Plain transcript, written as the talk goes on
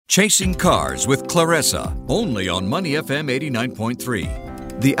Chasing Cars with Clarissa, only on Money FM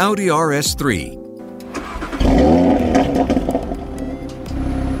 89.3. The Audi RS3.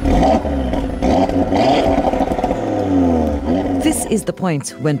 This is the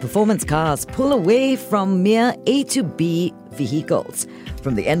point when performance cars pull away from mere A to B vehicles.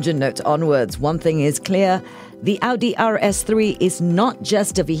 From the engine note onwards, one thing is clear. The Audi RS3 is not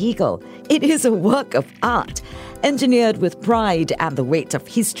just a vehicle. It is a work of art, engineered with pride and the weight of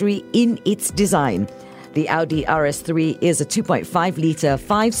history in its design. The Audi RS3 is a 2.5-litre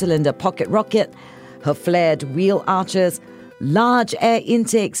 5-cylinder pocket rocket. Her flared wheel arches, large air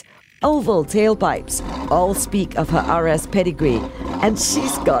intakes, oval tailpipes all speak of her RS pedigree. And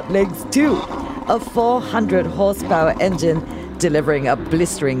she's got legs too. A 400-horsepower engine delivering a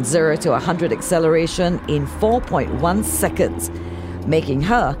blistering 0 to 100 acceleration in 4.1 seconds, making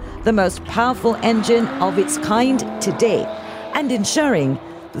her the most powerful engine of its kind today, and ensuring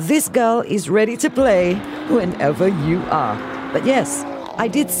this girl is ready to play whenever you are. But yes, I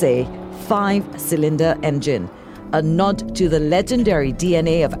did say 5-cylinder engine, a nod to the legendary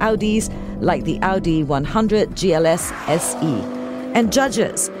DNA of Audis like the Audi 100 GLS SE. And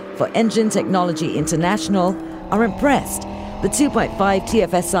judges for Engine Technology International are impressed. The 2.5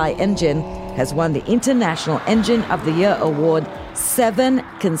 TFSI engine has won the International Engine of the Year award 7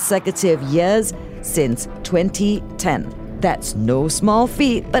 consecutive years since 2010. That's no small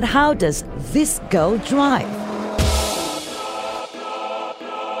feat, but how does this girl drive?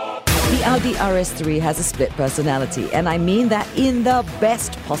 The Audi RS3 has a split personality, and I mean that in the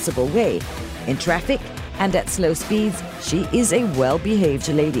best possible way. In traffic and at slow speeds, she is a well-behaved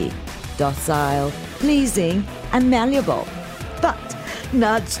lady, docile, pleasing, and malleable. But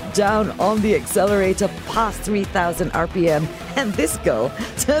nudge down on the accelerator past 3,000 RPM, and this girl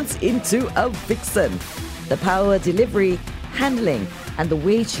turns into a vixen. The power delivery, handling, and the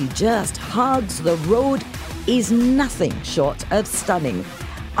way she just hugs the road is nothing short of stunning.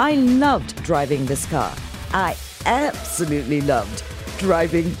 I loved driving this car. I absolutely loved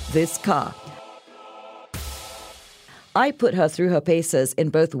driving this car. I put her through her paces in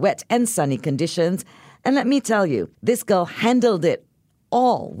both wet and sunny conditions, and let me tell you, this girl handled it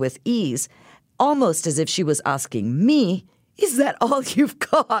all with ease, almost as if she was asking me, "Is that all you've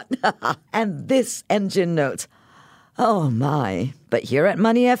got?" And this engine note. Oh my. But here at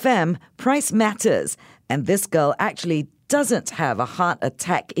Money FM, price matters, and this girl actually doesn't have a heart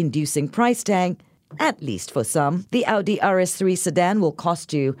attack-inducing price tag, at least for some. The Audi RS3 sedan will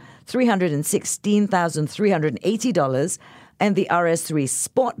cost you $316,380, and the RS3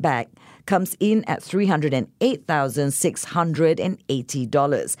 Sportback comes in at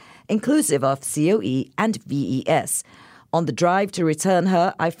 $308,680, inclusive of COE and VES. On the drive to return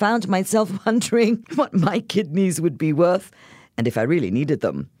her, I found myself wondering what my kidneys would be worth and if I really needed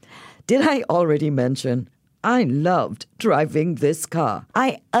them. Did I already mention I loved driving this car?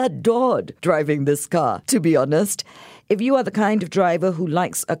 I adored driving this car, to be honest. If you are the kind of driver who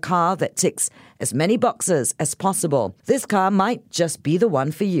likes a car that ticks as many boxes as possible, this car might just be the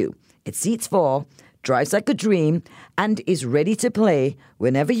one for you. It seats 4, drives like a dream, and is ready to play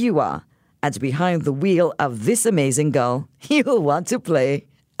whenever you are. And behind the wheel of this amazing girl, you'll want to play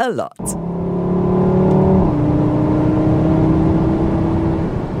a lot.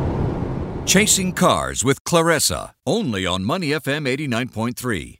 Chasing Cars with Clarissa, only on Money FM 89.3.